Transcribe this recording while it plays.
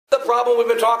problem we've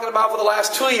been talking about for the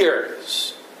last 2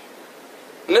 years.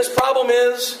 And this problem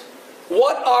is,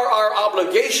 what are our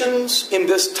obligations in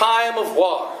this time of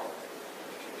war?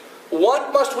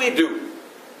 What must we do?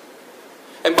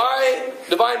 And by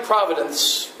divine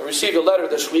providence, I received a letter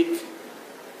this week.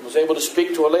 I was able to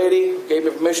speak to a lady who gave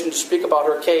me permission to speak about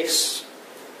her case,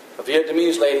 a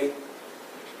Vietnamese lady,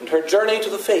 and her journey to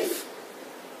the faith.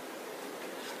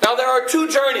 Now there are two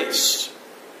journeys.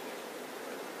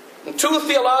 And two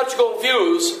theological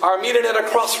views are meeting at a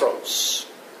crossroads.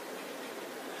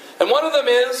 And one of them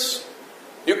is,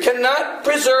 you cannot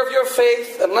preserve your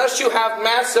faith unless you have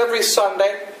Mass every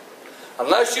Sunday,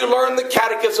 unless you learn the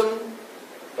catechism.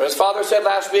 As Father said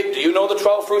last week, do you know the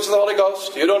 12 fruits of the Holy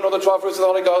Ghost? You don't know the 12 fruits of the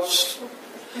Holy Ghost?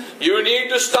 You need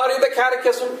to study the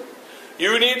catechism.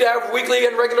 You need to have weekly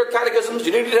and regular catechisms.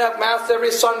 You need to have Mass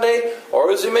every Sunday.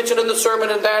 Or as he mentioned in the sermon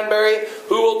in Danbury,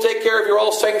 who will take care of your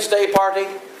All Saints' Day party?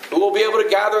 Who will be able to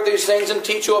gather these things and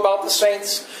teach you about the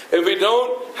saints? If we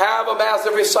don't have a Mass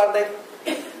every Sunday.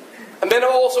 And then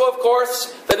also, of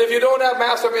course, that if you don't have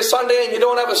Mass every Sunday and you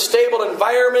don't have a stable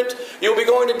environment, you'll be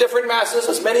going to different Masses,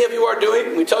 as many of you are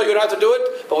doing. We tell you not to do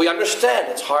it, but we understand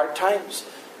it's hard times.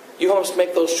 You must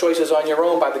make those choices on your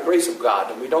own by the grace of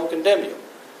God, and we don't condemn you.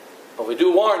 But we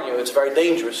do warn you, it's very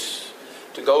dangerous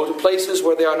to go to places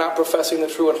where they are not professing the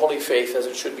true and holy faith as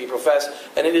it should be professed,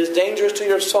 and it is dangerous to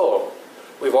your soul.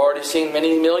 We've already seen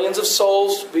many millions of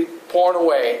souls be torn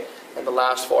away in the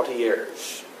last 40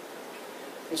 years.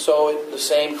 And so the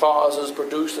same causes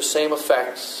produce the same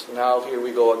effects. Now here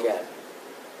we go again.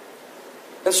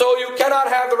 And so you cannot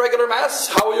have the regular Mass.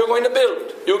 How are you going to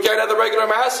build? You can't have the regular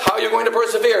Mass. How are you going to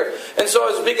persevere? And so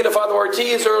I was speaking to Father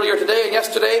Ortiz earlier today and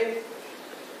yesterday.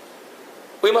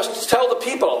 We must tell the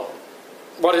people,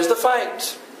 what is the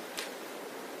fight?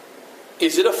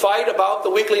 Is it a fight about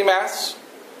the weekly Mass?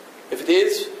 If it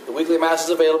is, the weekly Mass is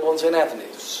available in St.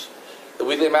 Anthony's. The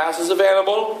weekly Mass is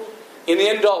available in the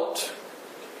adult.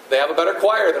 They have a better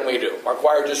choir than we do. Our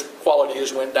choir quality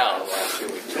just went down the last few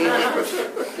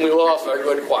weeks. We lost our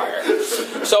good choir.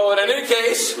 So in any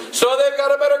case, so they've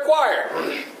got a better choir.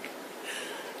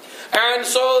 And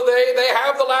so they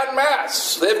have the Latin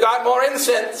Mass. They've got more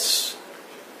incense.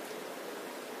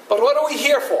 But what are we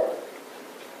here for?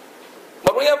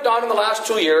 What we have done in the last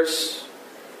 2 years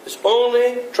is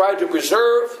only try to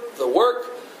preserve the work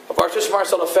of Archbishop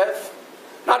Marcel Lefebvre,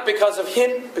 not because of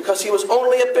him, because he was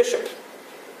only a bishop.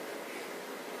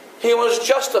 He was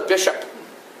just a bishop.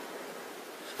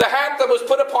 The hat that was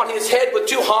put upon his head with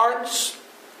 2 horns,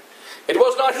 it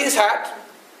was not his hat.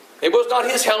 It was not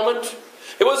his helmet.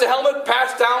 It was a helmet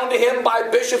passed down to him by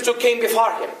bishops who came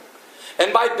before him,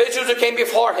 and by bishops who came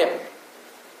before him.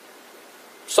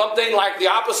 Something like the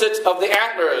opposite of the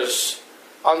antlers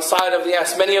on side of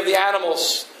many of the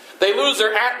animals. They lose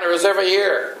their antlers every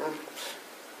year.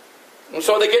 And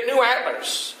so they get new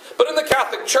antlers. But in the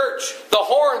Catholic Church, the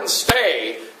horns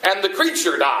stay and the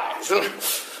creature dies.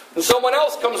 And someone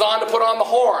else comes on to put on the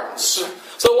horns.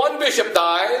 So one bishop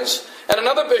dies, and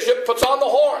another bishop puts on the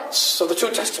horns of the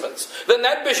 2 testaments. Then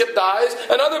that bishop dies,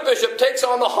 another bishop takes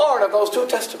on the horn of those 2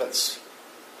 testaments.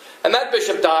 And that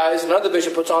bishop dies, and another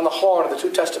bishop puts on the horn of the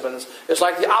 2 testaments. It's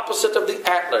like the opposite of the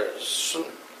antlers.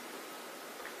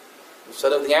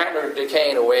 Instead of the antler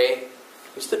decaying away,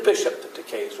 it's the bishop that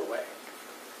decays away.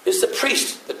 It's the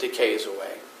priest that decays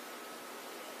away.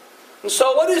 And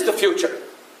so what is the future?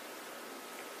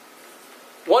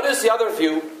 What is the other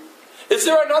view? Is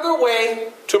there another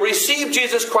way to receive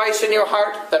Jesus Christ in your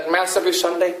heart than Mass every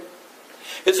Sunday?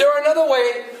 Is there another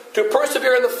way to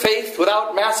persevere in the faith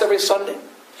without Mass every Sunday?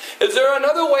 Is there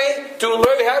another way to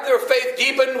have their faith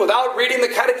deepened without reading the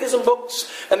catechism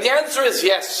books? And the answer is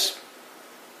yes.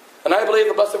 And I believe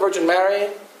the Blessed Virgin Mary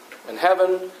in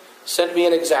heaven sent me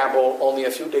an example only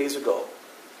a few days ago.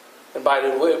 And by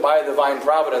divine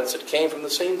providence, it came from the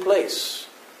same place.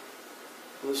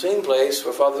 From the same place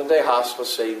where Father Dejas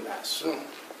was saying Mass.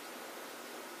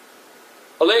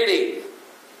 A lady,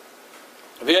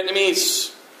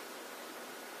 Vietnamese,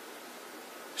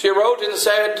 she wrote and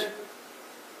said,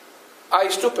 I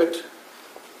stupid.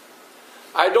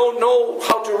 I don't know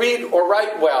how to read or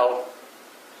write well.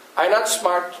 I'm not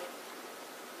smart.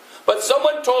 But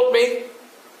someone told me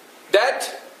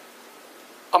that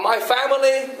my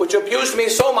family, which abused me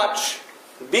so much,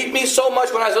 beat me so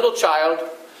much when I was a little child,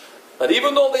 that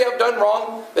even though they have done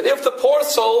wrong, that if the poor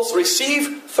souls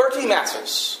receive 30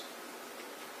 Masses,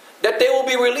 that they will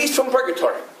be released from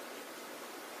purgatory.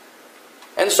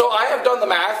 And so I have done the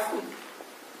math,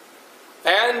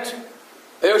 and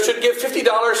they should give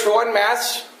 $50 for 1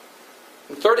 Mass,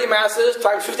 30 masses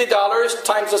times $50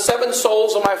 times the 7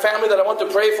 souls of my family that I want to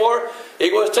pray for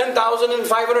equals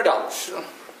 $10,500.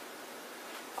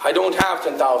 I don't have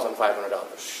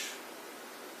 $10,500.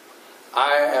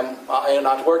 I am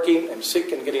not working, I'm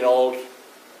sick and getting old.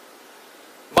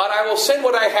 But I will send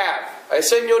what I have. I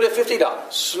send you the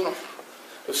 $50.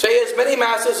 To say as many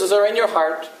masses as are in your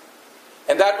heart,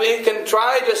 and that we can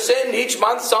try to send each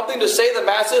month something to say the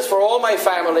masses for all my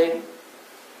family.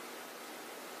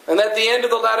 And at the end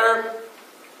of the letter,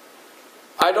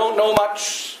 I don't know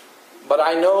much, but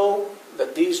I know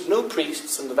that these new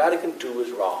priests in the Vatican II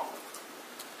is wrong.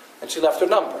 And she left her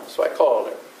number, so I called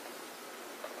her.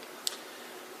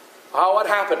 What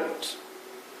happened?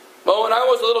 Well, when I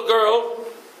was a little girl,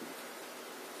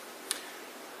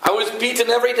 I was beaten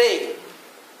every day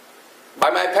by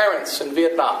my parents in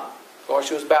Vietnam. Of course,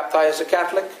 she was baptized as a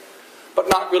Catholic, but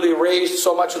not really raised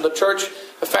so much in the church.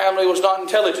 The family was not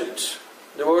intelligent.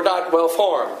 They were not well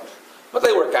formed, but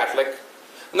they were Catholic.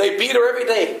 And they beat her every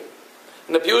day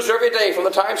and abused her every day from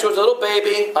the time she was a little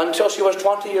baby until she was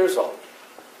 20 years old.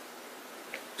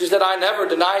 She said, I never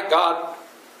denied God,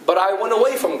 but I went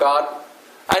away from God.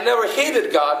 I never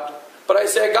hated God, but I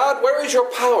said, God, where is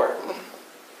your power?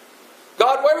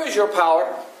 God, where is your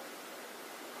power?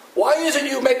 Why is it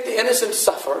you make the innocent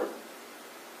suffer?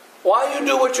 Why you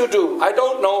do what you do? I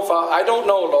don't know, Father. I don't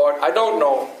know, Lord. I don't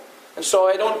know. And so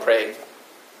I don't pray.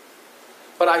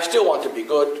 But I still want to be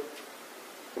good.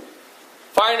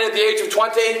 Finally, at the age of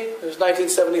 20, it was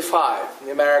 1975, and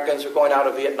the Americans were going out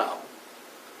of Vietnam.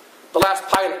 The last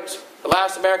pilot, the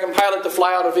last American pilot to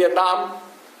fly out of Vietnam,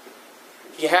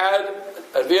 he had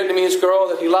a Vietnamese girl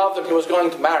that he loved and he was going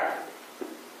to marry.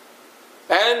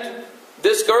 And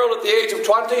this girl at the age of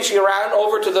 20, she ran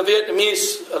over to the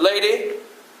Vietnamese lady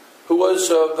who was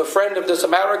the friend of this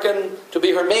American to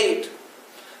be her maid.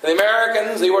 The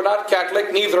Americans, they were not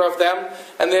Catholic, neither of them.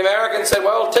 And the Americans said,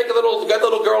 well, get the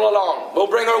little girl along. We'll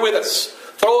bring her with us.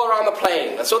 Throw her on the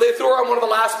plane. And so they threw her on one of the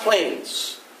last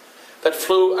planes that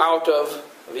flew out of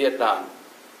Vietnam.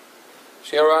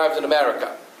 She arrived in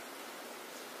America.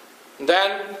 And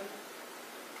then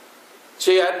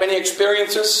she had many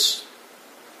experiences,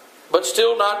 but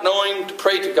still not knowing to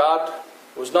pray to God.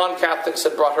 It was non-Catholics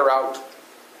that brought her out.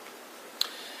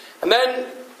 And then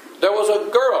there was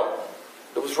a girl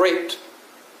that was raped,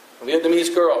 a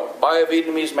Vietnamese girl, by a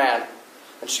Vietnamese man,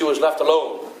 and she was left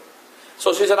alone.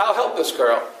 So she said, I'll help this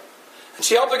girl. And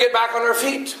she helped her get back on her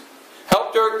feet,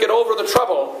 helped her get over the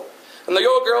trouble. And the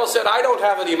old girl said, I don't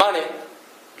have any money.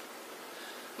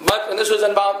 But, and this was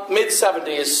in about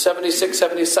mid-70s, 76,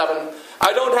 77,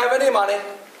 I don't have any money,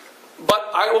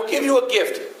 but I will give you a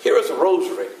gift. Here is a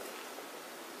rosary.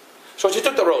 So she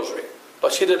took the rosary,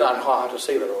 but she did not know how to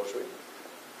say the rosary.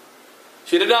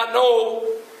 She did not know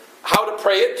how to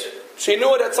pray it. She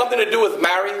knew it had something to do with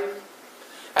Mary.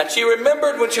 And she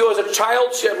remembered when she was a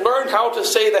child, she had learned how to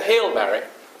say the Hail Mary.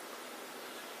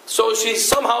 So she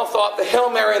somehow thought the Hail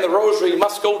Mary and the rosary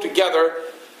must go together.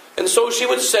 And so she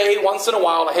would say once in a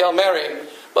while a Hail Mary.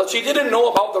 But she didn't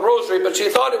know about the rosary, but she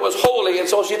thought it was holy, and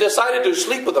so she decided to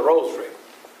sleep with the rosary.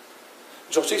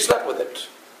 So she slept with it.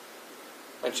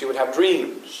 And she would have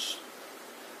dreams.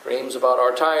 Dreams about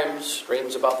our times,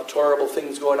 dreams about the terrible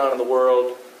things going on in the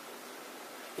world.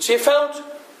 And she felt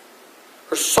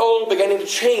her soul beginning to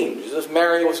change as if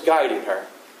Mary was guiding her.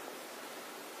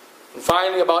 And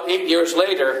finally, about 8 years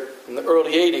later, in the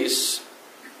early 80s,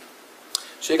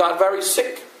 she got very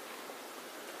sick.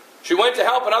 She went to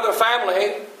help another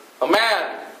family, a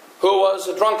man who was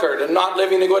a drunkard and not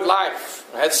living a good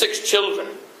life. Had 6 children.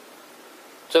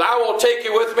 Said, I will take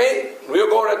you with me. We'll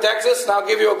go to Texas and I'll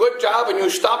give you a good job, and you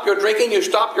stop your drinking, you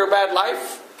stop your bad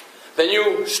life. Then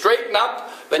you straighten up,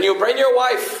 then you bring your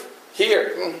wife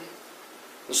here.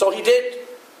 And so he did.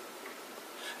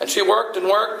 And she worked and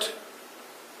worked.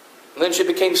 And then she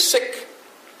became sick.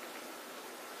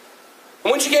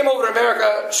 And when she came over to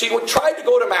America, she tried to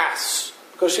go to Mass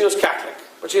because she was Catholic.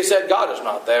 But she said, God is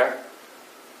not there.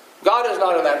 God is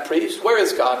not in that priest. Where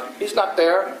is God? He's not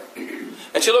there.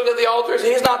 And she looked at the altars.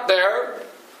 He's not there.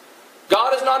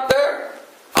 God is not there.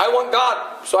 I want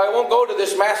God, so I won't go to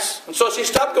this Mass. And so she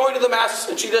stopped going to the Mass,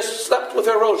 and she just slept with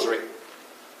her rosary.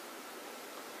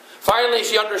 Finally,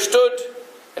 she understood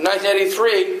in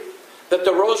 1983 that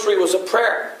the rosary was a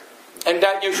prayer, and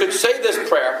that you should say this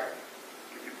prayer,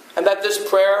 and that this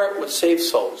prayer would save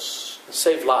souls, and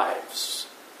save lives.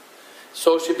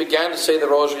 So she began to say the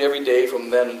rosary every day from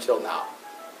then until now.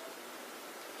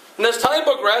 And as time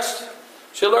progressed,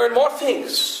 she learned more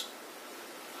things.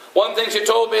 One thing she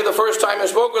told me the first time I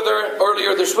spoke with her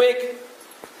earlier this week,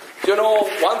 you know,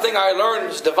 one thing I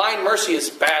learned is divine mercy is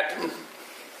bad.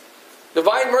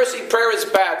 Divine mercy prayer is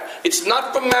bad. It's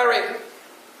not from Mary.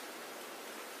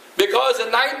 Because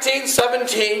in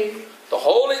 1917, the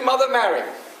Holy Mother Mary,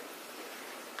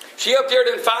 she appeared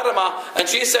in Fatima and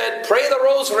she said, pray the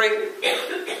rosary.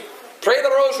 Pray the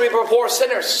rosary for poor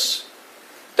sinners.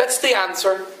 That's the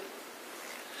answer.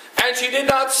 And she did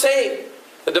not say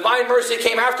the divine mercy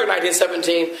came after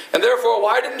 1917. And therefore,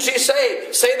 why didn't she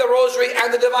say the rosary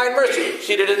and the divine mercy?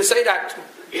 She didn't say that.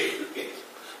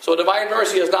 So divine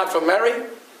mercy is not from Mary.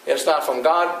 It's not from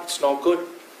God. It's no good.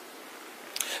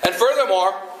 And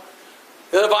furthermore,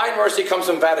 the divine mercy comes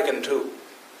from Vatican II.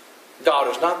 God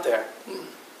is not there.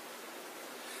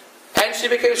 And she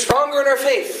became stronger in her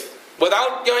faith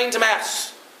without going to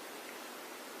Mass.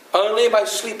 Only by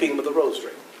sleeping with the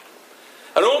rosary.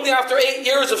 And only after 8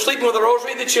 years of sleeping with the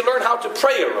rosary did she learn how to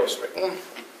pray a rosary. And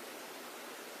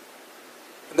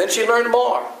then she learned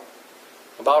more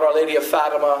about Our Lady of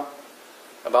Fatima,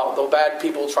 about the bad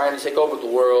people trying to take over the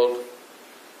world.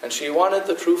 And she wanted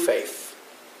the true faith.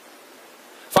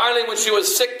 Finally, when she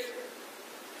was sick,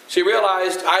 she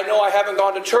realized, I know I haven't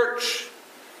gone to church.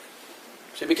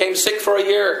 She became sick for a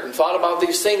year and thought about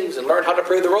these things and learned how to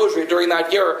pray the rosary during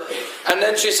that year. And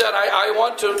then she said, I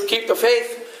want to keep the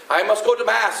faith. I must go to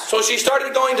Mass. So she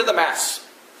started going to the Mass,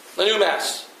 the new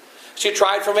Mass. She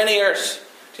tried for many years.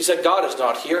 She said, God is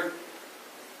not here.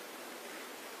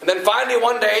 And then finally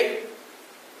one day,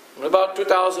 in about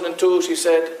 2002, she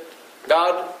said,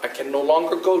 God, I can no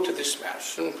longer go to this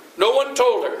Mass. And no one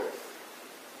told her.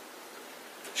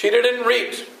 She didn't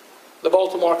read the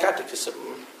Baltimore Catechism.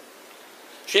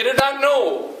 She did not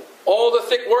know all the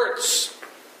thick words.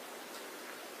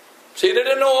 She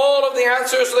didn't know all of the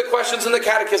answers to the questions in the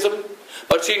Catechism.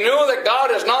 But she knew that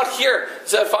God is not here.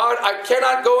 She said, Father, I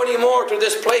cannot go anymore to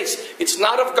this place. It's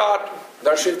not of God.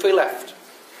 There should be left.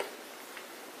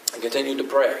 And continued to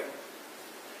pray.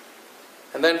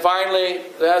 And then finally,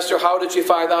 they asked her, how did she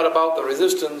find out about the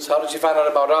resistance? How did she find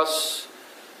out about us?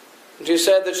 And she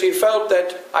said that she felt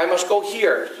that I must go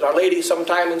here. Our Lady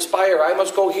sometime inspire. I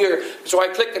must go here. So I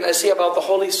click and I see about the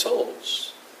Holy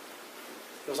Souls.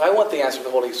 Because I want the answer to the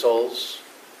Holy Souls.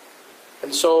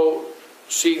 And so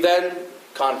she then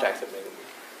contacted me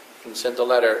and sent a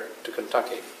letter to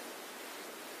Kentucky.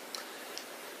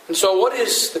 And so what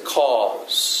is the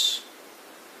cause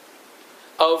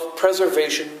of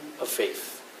preservation of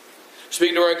faith?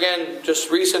 Speaking to her again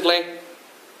just recently,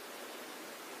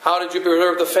 how did you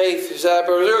preserve the faith? She said, I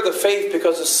preserved the faith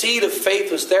because the seed of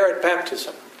faith was there at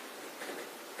baptism.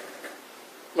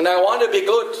 And I wanted to be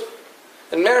good.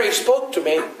 And Mary spoke to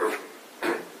me.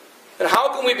 And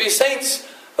how can we be saints?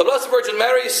 The Blessed Virgin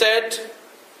Mary said,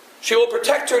 she will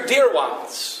protect her dear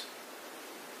ones.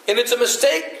 And it's a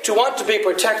mistake to want to be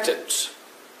protected.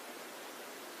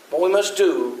 What we must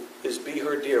do is be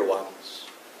her dear ones.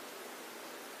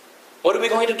 What are we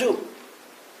going to do?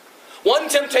 One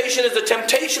temptation is the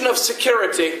temptation of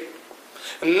security.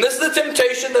 And this is the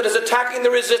temptation that is attacking the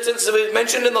resistance that we've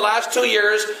mentioned in the last 2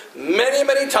 years many,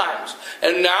 many times.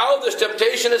 And now this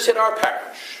temptation has hit our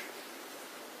parish.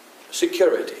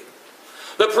 Security.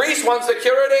 The priest wants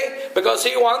security because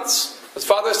he wants, as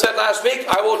Father said last week,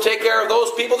 I will take care of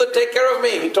those people that take care of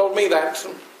me. He told me that.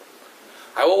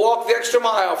 I will walk the extra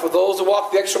mile for those who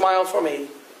walk the extra mile for me.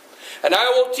 And I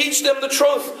will teach them the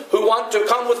truth who want to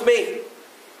come with me.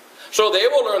 So they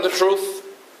will learn the truth.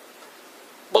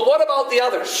 But what about the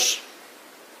others?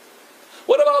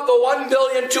 What about the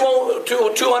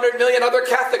 1,200 million other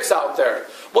Catholics out there?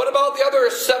 What about the other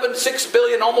 6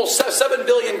 billion, almost 7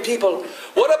 billion people?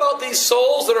 What about these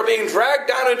souls that are being dragged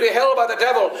down into hell by the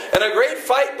devil in a great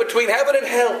fight between heaven and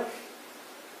hell?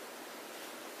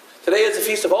 Today is the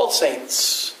Feast of All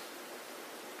Saints.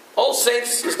 All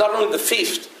Saints is not only the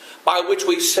feast by which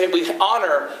we say we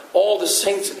honor all the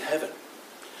saints in heaven,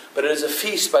 but it is a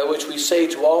feast by which we say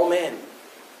to all men,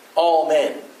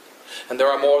 and there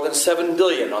are more than 7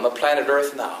 billion on the planet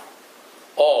Earth now,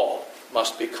 all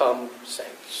must become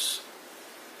saints.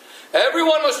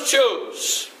 Everyone must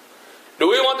choose. Do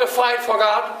we want to fight for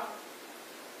God?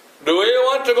 Do we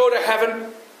want to go to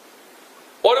heaven?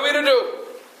 What are we to do?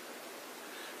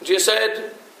 And she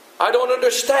said, I don't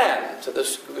understand, said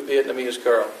this Vietnamese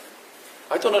girl.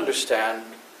 I don't understand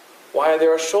why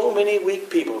there are so many weak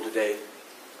people today.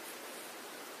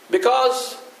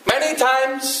 Because many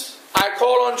times I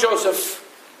call on Joseph,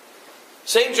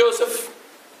 Saint Joseph.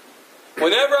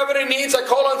 Whenever everybody needs, I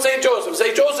call on Saint Joseph.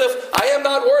 Say, Joseph, I am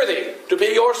not worthy to be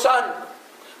your son,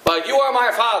 but you are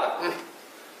my father.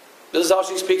 This is how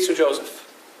she speaks to Joseph.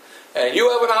 And you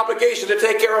have an obligation to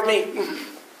take care of me.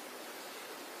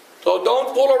 So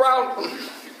don't fool around.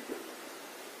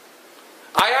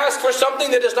 I ask for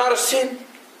something that is not a sin.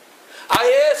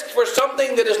 I ask for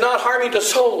something that is not harming to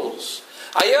souls.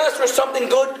 I ask for something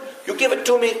good. You give it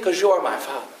to me because you are my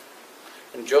Father.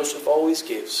 And Joseph always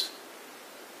gives.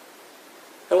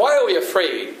 And why are we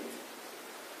afraid?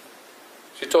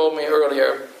 She told me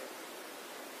earlier,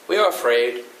 we are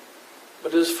afraid,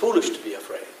 but it is foolish to be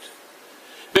afraid.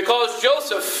 Because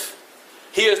Joseph,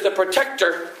 he is the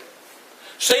protector.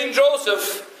 Saint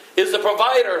Joseph is the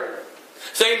provider.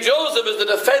 Saint Joseph is the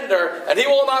defender, and he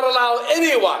will not allow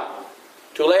anyone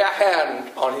to lay a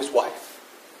hand on his wife.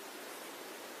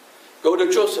 Go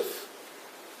to Joseph,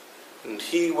 and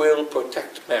he will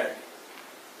protect Mary.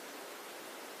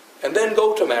 And then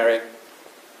go to Mary,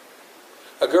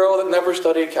 a girl that never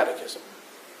studied catechism,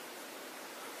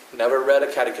 never read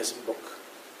a catechism book,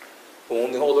 who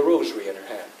only held the Rosary in her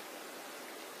hand,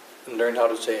 and learned how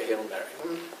to say Hail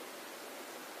Mary.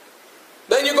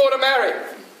 Then you go to Mary,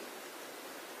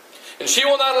 and she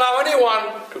will not allow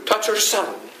anyone to touch her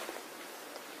son.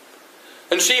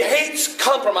 And she hates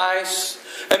compromise.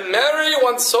 And Mary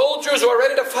wants soldiers who are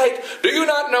ready to fight. Do you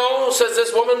not know, says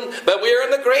this woman, that we are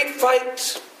in the great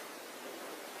fight?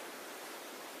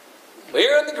 We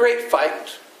are in the great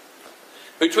fight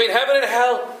between heaven and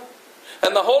hell.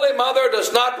 And the Holy Mother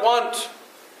does not want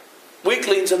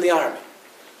weaklings in the army.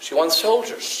 She wants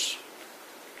soldiers.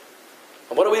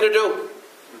 And what are we to do?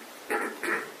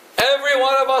 Every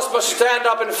one of us must stand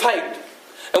up and fight.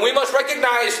 And we must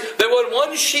recognize that when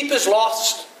one sheep is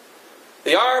lost,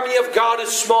 the army of God is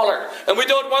smaller. And we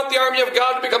don't want the army of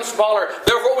God to become smaller.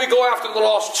 Therefore we go after the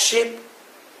lost sheep.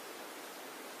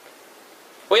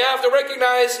 We have to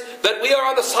recognize that we are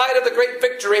on the side of the great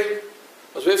victory,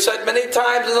 as we've said many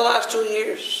times in the last 2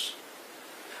 years.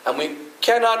 And we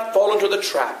cannot fall into the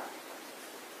trap.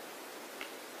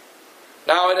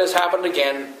 Now it has happened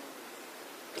again.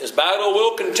 This battle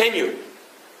will continue.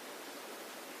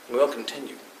 It will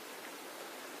continue.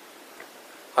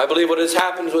 I believe what has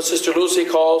happened is what Sister Lucy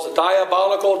calls a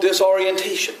diabolical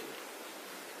disorientation.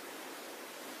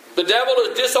 The devil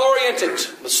has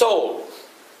disoriented the soul.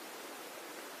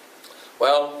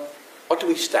 Well, what do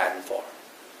we stand for?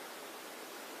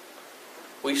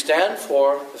 We stand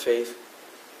for the faith.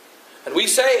 And we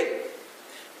say,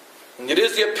 and it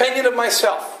is the opinion of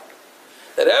myself,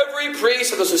 that every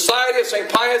priest of the Society of St.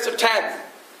 Pius X,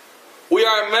 we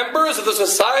are members of the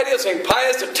Society of St.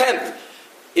 Pius X.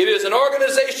 It is an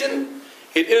organization,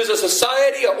 it is a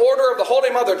society, an order of the Holy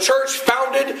Mother Church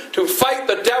founded to fight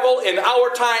the devil in our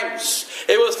times.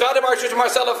 It was founded by Sister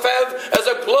Marcelle Lefebvre as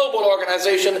a global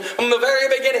organization from the very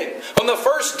beginning. From the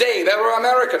first day there were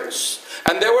Americans,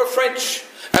 and there were French,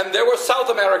 and there were South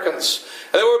Americans.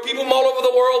 And there were people from all over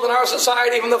the world in our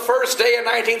society from the first day in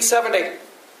 1970.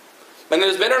 And it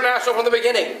has been international from the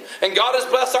beginning. And God has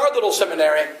blessed our little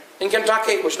seminary in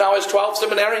Kentucky, which now has 12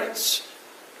 seminarians.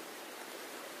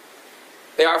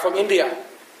 They are from India.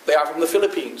 They are from the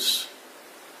Philippines.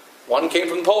 One came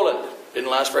from Poland. Didn't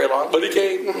last very long, but he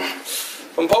came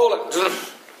from Poland.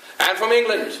 And from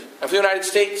England. And from the United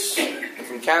States. And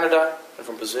from Canada. And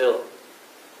from Brazil.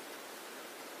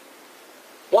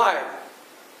 Why?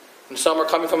 And some are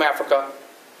coming from Africa.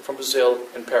 And from Brazil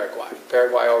and Paraguay.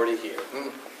 Paraguay already here.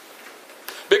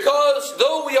 Because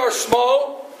though we are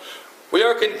small, we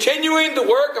are continuing the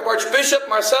work of Archbishop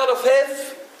Marcel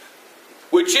Lefebvre,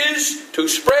 which is to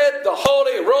spread the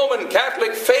Holy Roman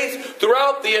Catholic faith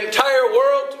throughout the entire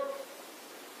world.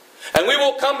 And we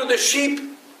will come to the sheep,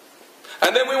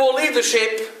 and then we will leave the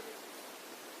sheep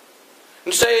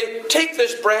and say, take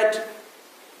this bread,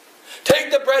 take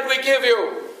the bread we give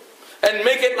you, and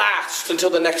make it last until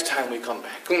the next time we come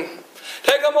back.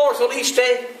 Take a morsel each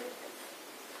day.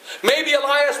 Maybe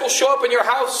Elias will show up in your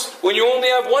house when you only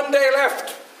have 1 day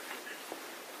left.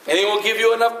 And he will give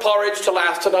you enough porridge to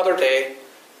last another day,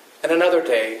 and another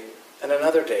day, and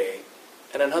another day,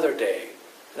 and another day,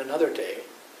 and another day,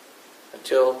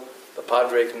 until the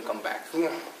Padre can come back.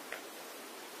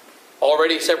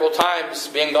 Already several times,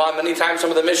 being gone many times, some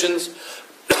of the missions,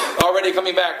 already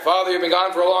coming back. Father, you've been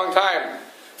gone for a long time.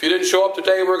 If you didn't show up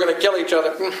today, we're going to kill each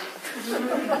other.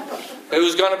 It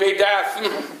was going to be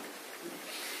death.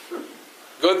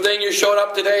 Good thing you showed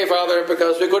up today, Father,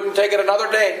 because we couldn't take it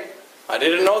another day. I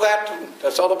didn't know that.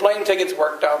 That's how the plane tickets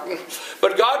worked out.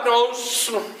 But God knows.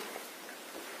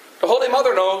 The Holy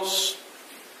Mother knows.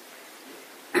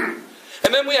 And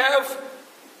then we have,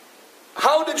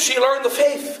 how did she learn the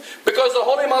faith? Because the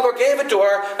Holy Mother gave it to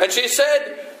her, and she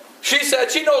said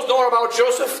she knows more about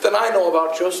Joseph than I know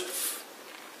about Joseph.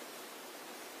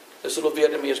 This little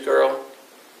Vietnamese girl,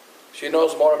 she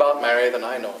knows more about Mary than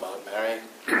I know about Mary.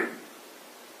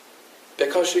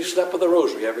 Because she slept with the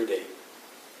Rosary every day.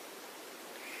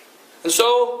 And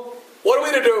so, what are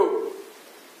we to do?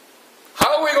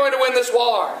 How are we going to win this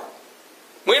war?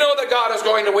 We know that God is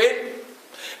going to win.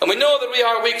 And we know that we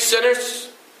are weak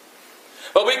sinners.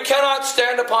 But we cannot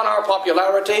stand upon our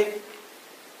popularity.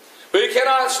 We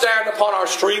cannot stand upon our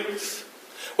strength.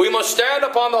 We must stand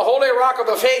upon the holy rock of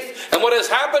the faith. And what has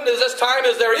happened is this time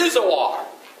is there is a war.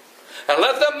 And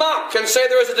let them mock and say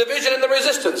there is a division in the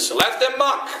resistance. Let them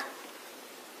mock.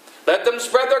 Let them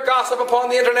spread their gossip upon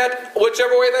the internet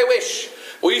whichever way they wish.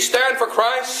 We stand for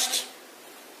Christ.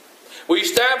 We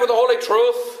stand for the holy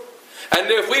truth. And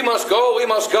if we must go, we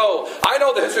must go. I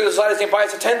know the history of the Society of St.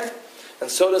 Pius X, and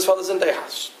so does Father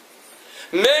Zendejas.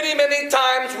 Many, many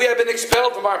times we have been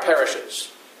expelled from our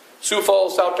parishes. Sioux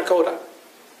Falls, South Dakota.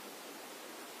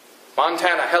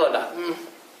 Montana, Helena.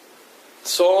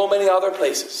 So many other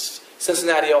places.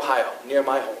 Cincinnati, Ohio, near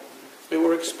my home. We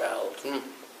were expelled.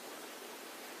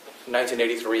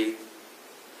 1983.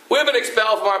 We have been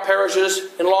expelled from our parishes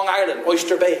in Long Island,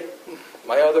 Oyster Bay.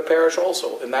 My other parish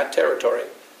also in that territory.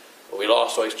 We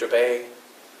lost Oyster Bay.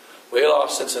 We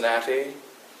lost Cincinnati.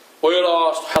 We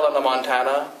lost Helena,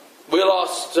 Montana. We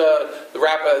lost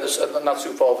not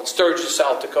Sioux Falls, but Sturgis,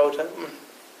 South Dakota.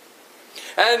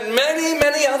 And many,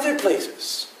 many other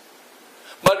places.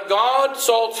 But God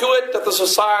saw to it that the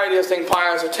Society of St.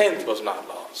 Pius X was not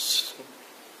lost.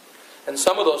 And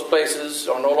some of those places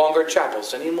are no longer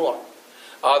chapels anymore.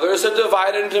 Others have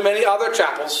divided into many other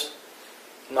chapels.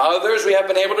 And others we have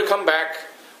been able to come back.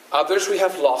 Others we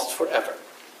have lost forever.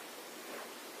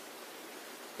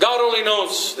 God only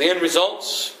knows the end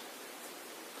results.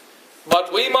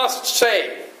 But we must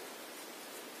say,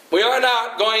 we are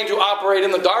not going to operate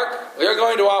in the dark. We are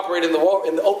going to operate in the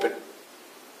open.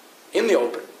 In the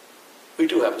open. We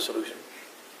do have a solution.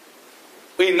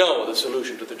 We know the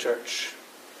solution to the church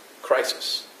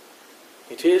crisis.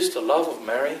 It is the love of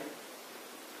Mary.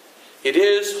 It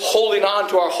is holding on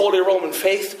to our Holy Roman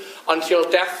faith until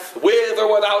death, with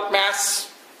or without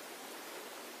Mass.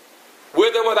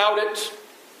 With or without it.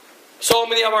 So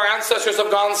many of our ancestors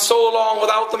have gone so long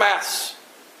without the Mass.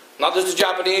 Not just the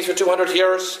Japanese for 200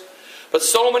 years, but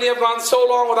so many have gone so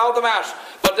long without the Mass.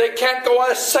 But they can't go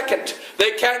a second.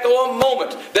 They can't go a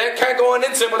moment. They can't go an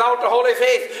instant without the holy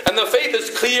faith. And the faith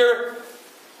is clear.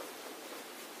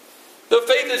 The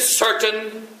faith is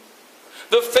certain.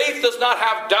 The faith does not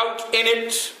have doubt in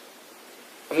it.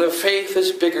 And the faith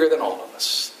is bigger than all of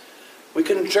us. We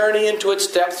can journey into its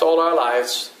depths all our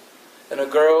lives. And a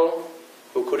girl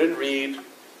who couldn't read,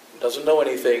 doesn't know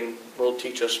anything, will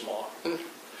teach us more.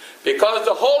 Because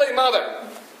the Holy Mother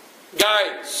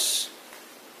guides.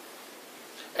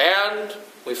 And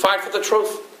we fight for the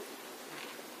truth.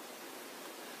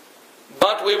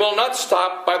 But we will not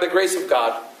stop by the grace of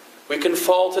God. We can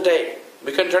fall today.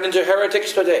 We can turn into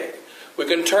heretics today. We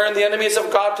can turn the enemies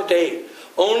of God today.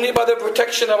 Only by the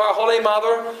protection of our Holy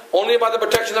Mother, only by the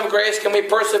protection of grace can we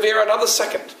persevere another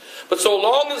second. But so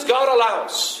long as God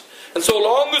allows, and so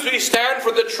long as we stand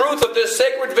for the truth of this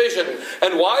sacred vision,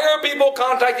 and why are people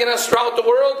contacting us throughout the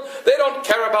world? They don't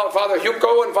care about Father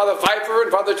Hugo and Father Pfeiffer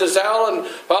and Father Giselle and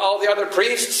all the other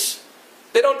priests.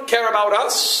 They don't care about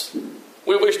us.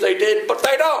 We wish they did, but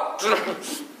they don't.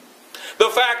 The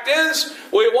fact is,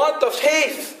 we want the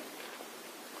faith.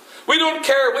 We don't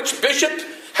care which bishop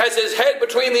has his head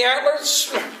between the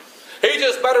antlers. He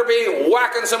just better be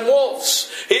whacking some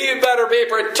wolves. He better be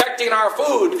protecting our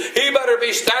food. He better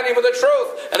be standing for the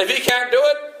truth. And if he can't do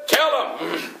it, kill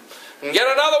him. And get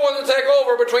another one to take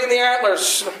over between the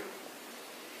antlers.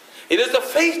 It is the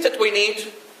faith that we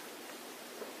need.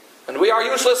 And we are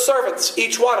useless servants,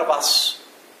 each one of us.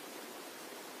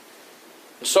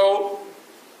 And so,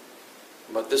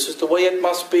 but this is the way it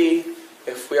must be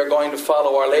if we are going to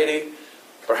follow Our Lady.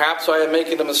 Perhaps I am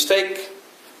making a mistake.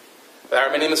 There are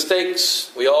many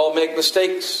mistakes. We all make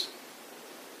mistakes.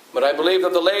 But I believe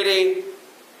that the lady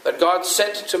that God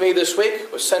sent to me this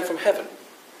week was sent from heaven.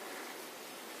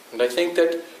 And I think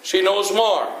that she knows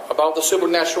more about the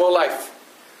supernatural life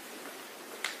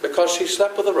because she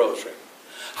slept with the Rosary.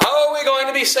 How are we going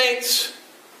to be saints?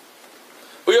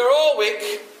 We are all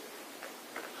weak.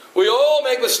 We all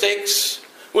make mistakes.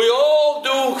 We all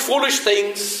do foolish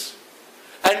things.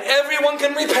 And everyone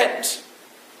can repent.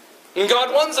 And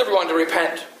God wants everyone to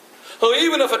repent. So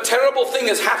even if a terrible thing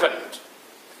has happened,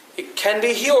 it can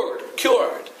be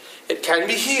cured. It can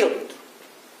be healed.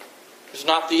 It's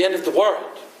not the end of the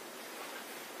world.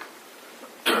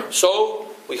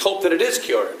 So we hope that it is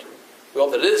cured. We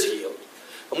hope that it is healed.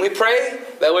 And we pray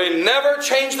that we never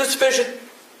change this vision.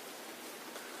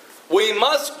 We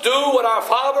must do what our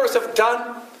fathers have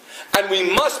done, and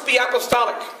we must be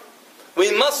apostolic.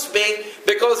 We must be,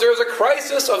 because there is a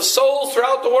crisis of souls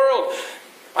throughout the world.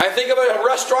 I think of a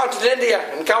restaurant in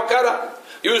India, in Calcutta,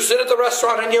 You sit at the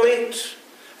restaurant and you eat.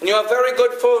 And you have very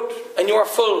good food. And you are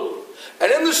full.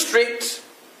 And in the street,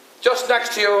 just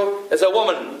next to you, is a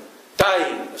woman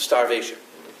dying of starvation.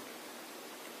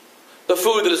 The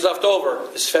food that is left over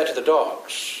is fed to the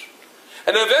dogs.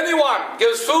 And if anyone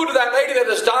gives food to that lady that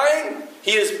is dying,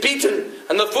 he is beaten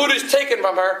and the food is taken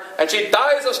from her and she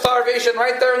dies of starvation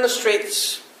right there in the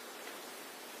streets.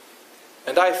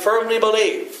 And I firmly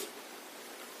believe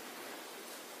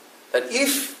that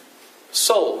if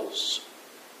souls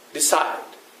decide,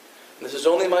 and this is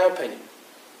only my opinion,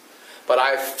 but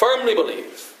I firmly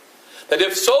believe that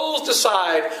if souls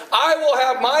decide, I will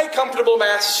have my comfortable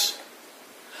mass,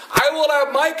 I will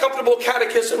have my comfortable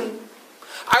catechism,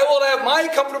 I will have my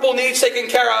comfortable needs taken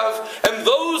care of, and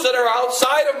those that are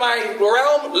outside of my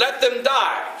realm, let them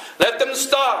die, let them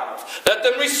starve, let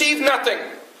them receive nothing,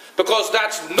 because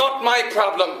that's not my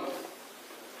problem.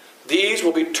 These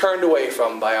will be turned away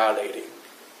from by Our Lady.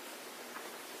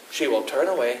 She will turn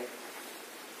away.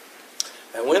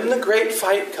 And when the great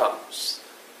fight comes,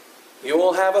 you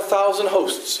will have 1,000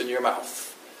 hosts in your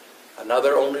mouth,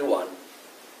 another only one.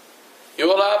 You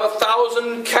will have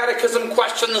 1,000 catechism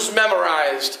questions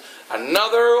memorized,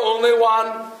 another only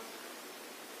one.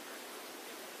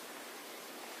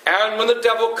 And when the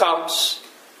devil comes,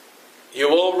 you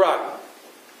will run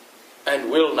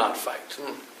and will not fight,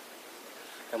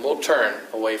 and will turn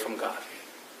away from God.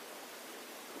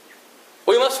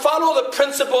 We must follow the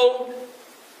principle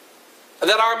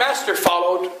that our Master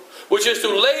followed, which is to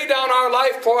lay down our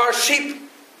life for our sheep.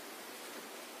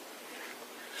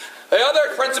 The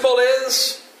other principle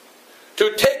is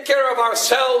to take care of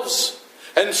ourselves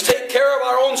and take care of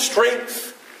our own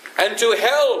strength, and to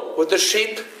hell with the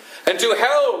sheep, and to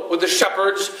hell with the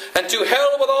shepherds, and to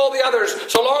hell with all the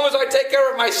others, so long as I take care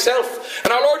of myself.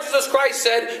 And our Lord Jesus Christ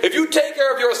said, if you take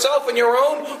care of yourself and your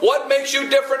own, what makes you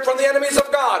different from the enemies of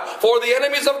God? For the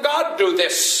enemies of God do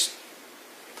this.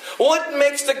 What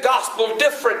makes the gospel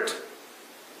different?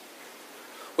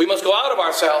 We must go out of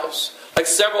ourselves. Like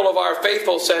several of our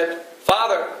faithful said,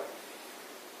 Father,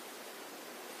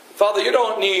 you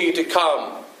don't need to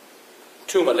come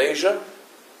to Malaysia.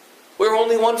 We're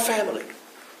only one family.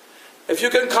 If you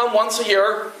can come once a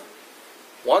year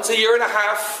and a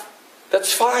half,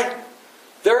 that's fine.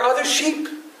 There are other sheep.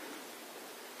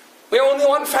 We're only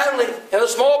one family in a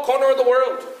small corner of the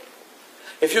world.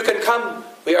 If you can come,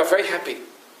 we are very happy.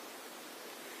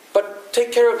 But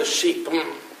take care of the sheep.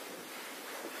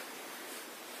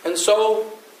 And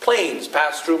so planes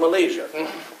pass through Malaysia.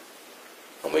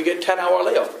 And we get 10-hour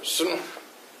layovers.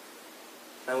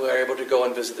 And we are able to go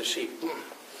and visit the sheep.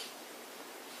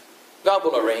 God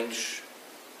will arrange.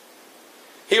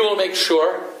 He will make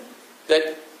sure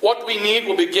that what we need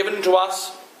will be given to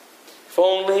us if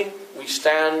only we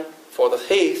stand for the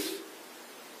faith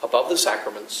above the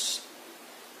sacraments.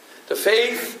 The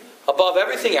faith above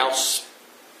everything else.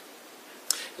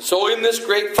 And so in this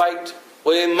great fight,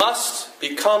 we must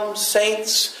become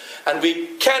saints, and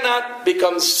we cannot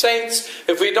become saints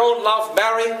if we don't love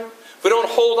Mary, if we don't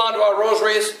hold on to our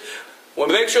rosaries. We'll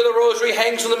make sure the rosary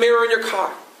hangs in the mirror in your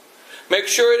car. Make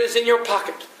sure it is in your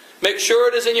pocket. Make sure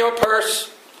it is in your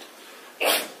purse.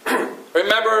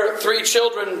 Remember, 3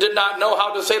 children did not know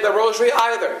how to say the rosary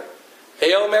either.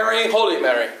 Hail Mary, Holy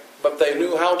Mary. But they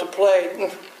knew how to play.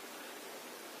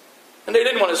 And they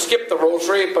didn't want to skip the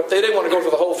rosary, but they didn't want to go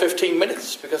for the whole 15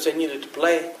 minutes because they needed to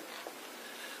play.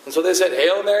 And so they said,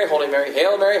 Hail Mary, Holy Mary,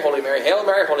 Hail Mary, Holy Mary, Hail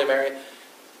Mary, Holy Mary.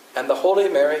 And the Holy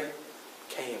Mary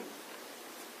came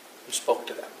and spoke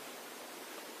to them.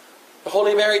 The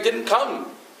Holy Mary didn't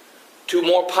come to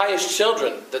more pious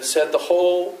children that said the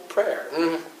whole prayer.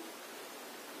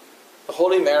 The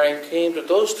Holy Mary came to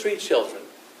those 3 children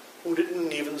who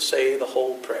didn't even say the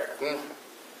whole prayer.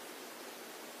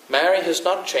 Mary has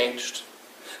not changed.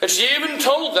 And she even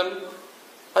told them,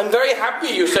 I'm very happy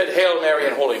you said Hail Mary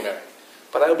and Holy Mary.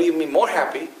 But I'll be more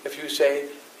happy if you say,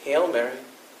 Hail Mary,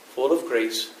 full of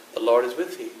grace, the Lord is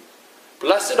with thee.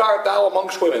 Blessed art thou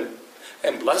amongst women,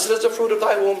 and blessed is the fruit of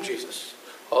thy womb, Jesus.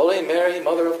 Holy Mary,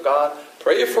 Mother of God,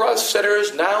 pray for us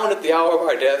sinners now and at the hour of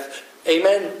our death.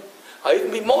 Amen. I'll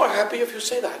even be more happy if you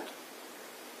say that.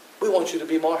 We want you to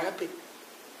be more happy.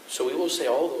 So we will say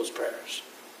all those prayers.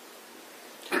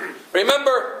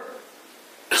 Remember,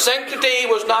 sanctity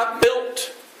was not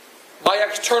built by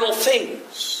external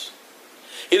things.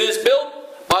 It is built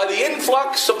by the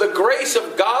influx of the grace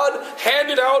of God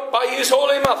handed out by His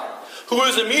Holy Mother, who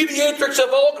is the mediatrix of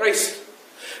all grace.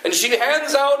 and she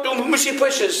hands out to whom she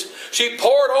wishes. She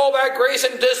poured all that grace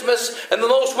in Dismas, and the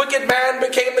most wicked man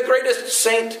became the greatest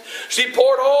saint. She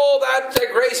poured all that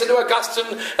grace into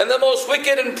Augustine, and the most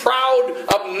wicked and proud,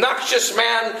 obnoxious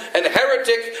man and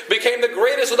heretic became the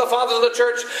greatest of the fathers of the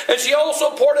church. And she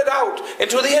also poured it out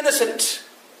into the innocent.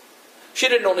 She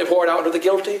didn't only pour it out into the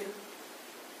guilty.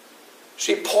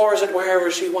 She pours it wherever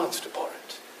she wants to pour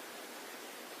it.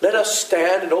 Let us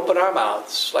stand and open our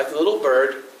mouths like the little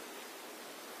bird.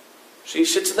 She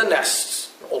sits in the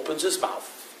nest and opens his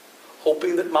mouth,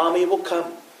 hoping that mommy will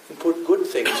come and put good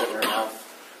things in her mouth.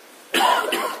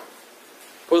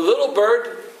 For the little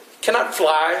bird cannot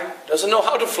fly, doesn't know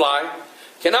how to fly,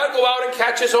 cannot go out and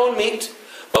catch his own meat,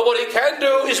 but what he can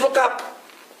do is look up.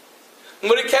 And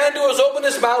what he can do is open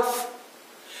his mouth.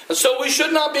 And so we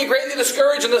should not be greatly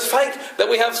discouraged in this fight that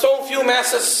we have so few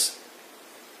masses.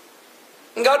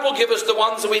 And God will give us the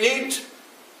ones that we need.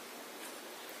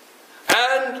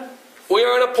 And we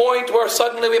are at a point where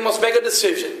suddenly we must make a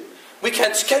decision. We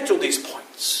can't schedule these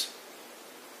points.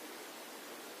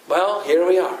 Well, here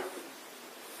we are.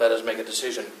 Let us make a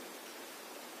decision.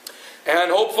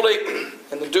 And hopefully,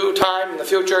 in the due time, in the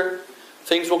future,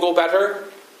 things will go better.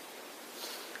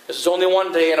 This is only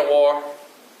one day in a war.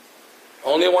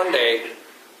 Only one day.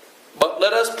 But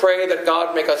let us pray that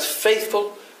God make us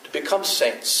faithful to become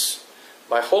saints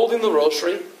by holding the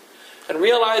Rosary and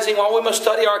realizing while we must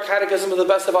study our catechism to the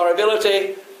best of our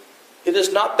ability, it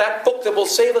is not that book that will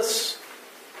save us.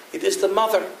 It is the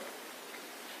Mother.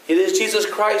 It is Jesus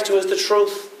Christ who is the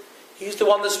truth. He's the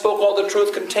one that spoke all the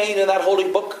truth contained in that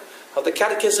holy book of the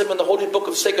catechism and the holy book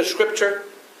of sacred scripture.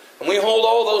 And we hold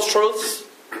all those truths.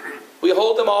 We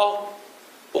hold them all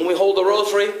when we hold the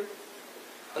Rosary.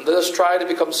 And let us try to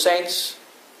become saints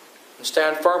and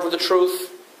stand firm for the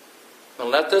truth. And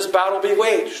let this battle be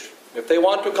waged. If they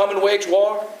want to come and wage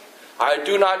war, I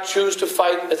do not choose to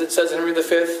fight, as it says in Henry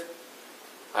V.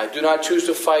 I do not choose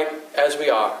to fight as we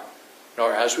are,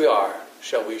 nor as we are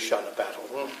shall we shun a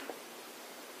battle.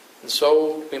 And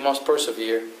so we must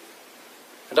persevere.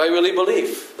 And I really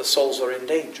believe the souls are in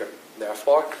danger.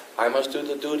 Therefore, I must do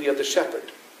the duty of the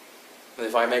shepherd. And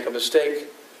if I make a mistake,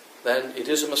 then it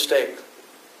is a mistake.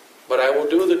 But I will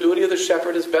do the duty of the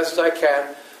shepherd as best as I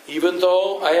can, even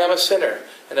though I am a sinner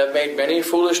and have made many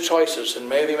foolish choices and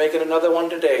may be making another one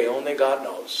today. Only God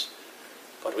knows.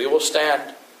 But we will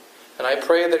stand. And I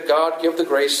pray that God give the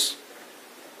grace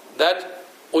that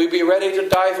we be ready to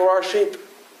die for our sheep.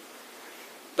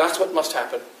 That's what must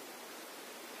happen.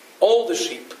 All the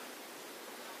sheep,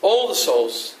 all the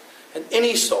souls, and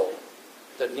any soul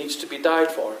that needs to be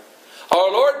died for.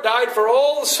 Our Lord died for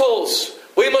all the souls.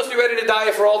 We must be ready to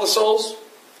die for all the souls.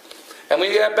 And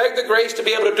we beg the grace to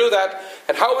be able to do that.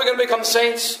 And how are we going to become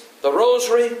saints? The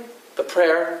Rosary, the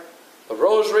prayer, the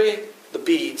Rosary, the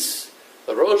beads,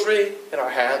 the Rosary in our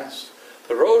hands,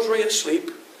 the Rosary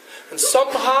asleep. And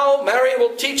somehow Mary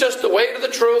will teach us the way to the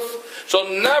truth. She'll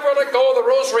never let go of the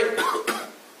Rosary.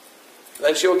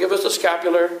 Then she will give us the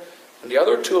scapular and the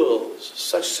other tools,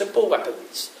 such simple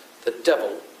weapons the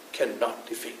devil cannot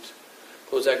defeat.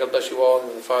 God bless you all,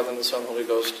 in the Father, and the Son, and the Holy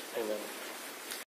Ghost. Amen.